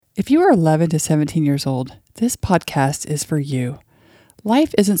If you are 11 to 17 years old, this podcast is for you.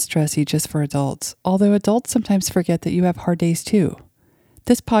 Life isn't stressy just for adults, although adults sometimes forget that you have hard days too.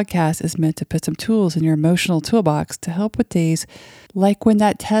 This podcast is meant to put some tools in your emotional toolbox to help with days like when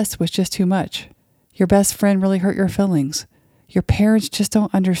that test was just too much. Your best friend really hurt your feelings. Your parents just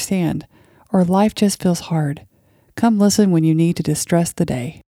don't understand, or life just feels hard. Come listen when you need to distress the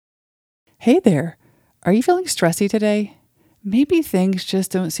day. Hey there, are you feeling stressy today? Maybe things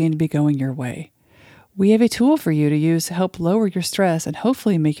just don't seem to be going your way. We have a tool for you to use to help lower your stress and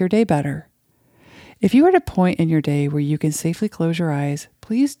hopefully make your day better. If you are at a point in your day where you can safely close your eyes,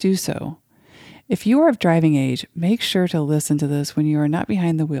 please do so. If you are of driving age, make sure to listen to this when you are not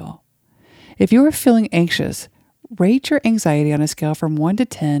behind the wheel. If you are feeling anxious, rate your anxiety on a scale from 1 to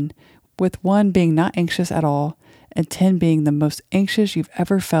 10, with 1 being not anxious at all and 10 being the most anxious you've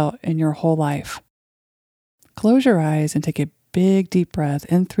ever felt in your whole life. Close your eyes and take a big deep breath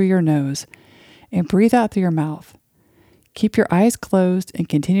in through your nose and breathe out through your mouth. Keep your eyes closed and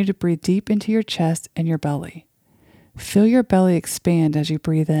continue to breathe deep into your chest and your belly. Feel your belly expand as you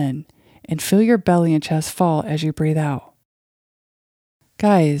breathe in and feel your belly and chest fall as you breathe out.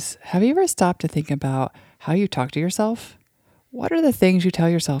 Guys, have you ever stopped to think about how you talk to yourself? What are the things you tell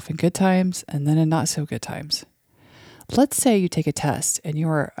yourself in good times and then in not so good times? Let's say you take a test and you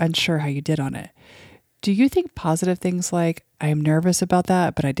are unsure how you did on it. Do you think positive things like, I am nervous about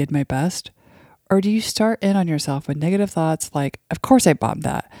that, but I did my best? Or do you start in on yourself with negative thoughts like, of course I bombed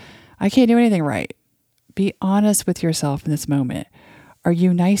that. I can't do anything right. Be honest with yourself in this moment. Are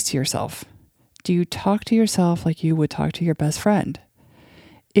you nice to yourself? Do you talk to yourself like you would talk to your best friend?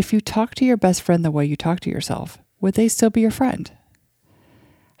 If you talk to your best friend the way you talk to yourself, would they still be your friend?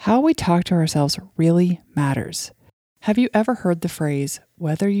 How we talk to ourselves really matters. Have you ever heard the phrase,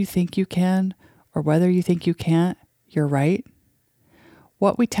 whether you think you can or whether you think you can't, you're right?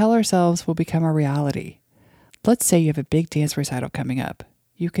 What we tell ourselves will become a reality. Let's say you have a big dance recital coming up.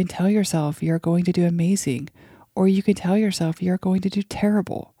 You can tell yourself you're going to do amazing, or you can tell yourself you're going to do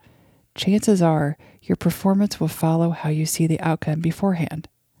terrible. Chances are your performance will follow how you see the outcome beforehand.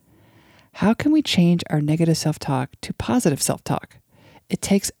 How can we change our negative self-talk to positive self-talk? It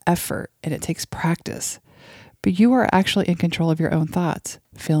takes effort and it takes practice, but you are actually in control of your own thoughts,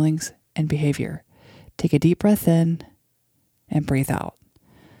 feelings, and behavior. Take a deep breath in and breathe out.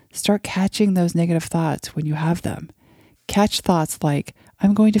 Start catching those negative thoughts when you have them. Catch thoughts like,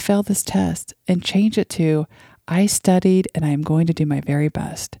 I'm going to fail this test, and change it to, I studied and I am going to do my very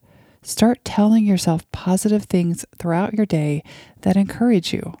best. Start telling yourself positive things throughout your day that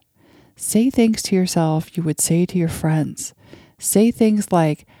encourage you. Say things to yourself you would say to your friends. Say things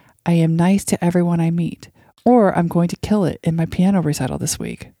like, I am nice to everyone I meet, or I'm going to kill it in my piano recital this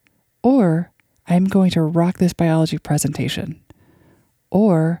week. Or, I'm going to rock this biology presentation.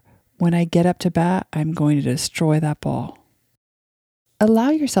 Or, when I get up to bat, I'm going to destroy that ball. Allow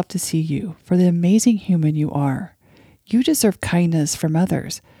yourself to see you for the amazing human you are. You deserve kindness from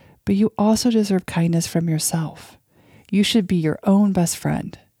others, but you also deserve kindness from yourself. You should be your own best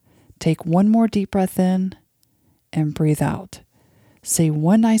friend. Take one more deep breath in and breathe out. Say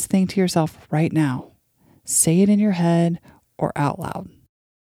one nice thing to yourself right now. Say it in your head or out loud.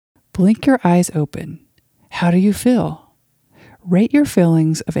 Blink your eyes open. How do you feel? Rate your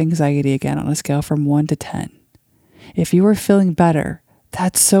feelings of anxiety again on a scale from 1 to 10. If you are feeling better,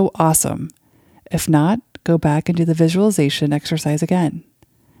 that's so awesome. If not, go back and do the visualization exercise again.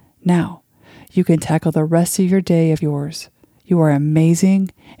 Now, you can tackle the rest of your day of yours. You are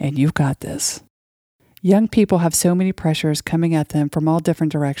amazing and you've got this. Young people have so many pressures coming at them from all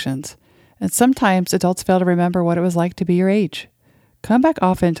different directions, and sometimes adults fail to remember what it was like to be your age. Come back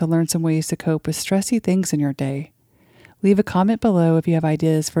often to learn some ways to cope with stressy things in your day. Leave a comment below if you have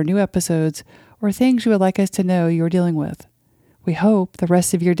ideas for new episodes or things you would like us to know you are dealing with. We hope the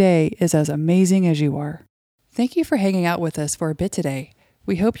rest of your day is as amazing as you are. Thank you for hanging out with us for a bit today.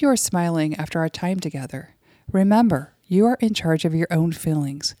 We hope you are smiling after our time together. Remember, you are in charge of your own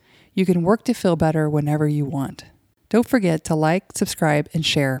feelings. You can work to feel better whenever you want. Don't forget to like, subscribe, and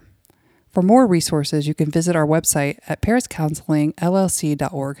share. For more resources, you can visit our website at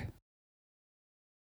pariscounselingllc.org.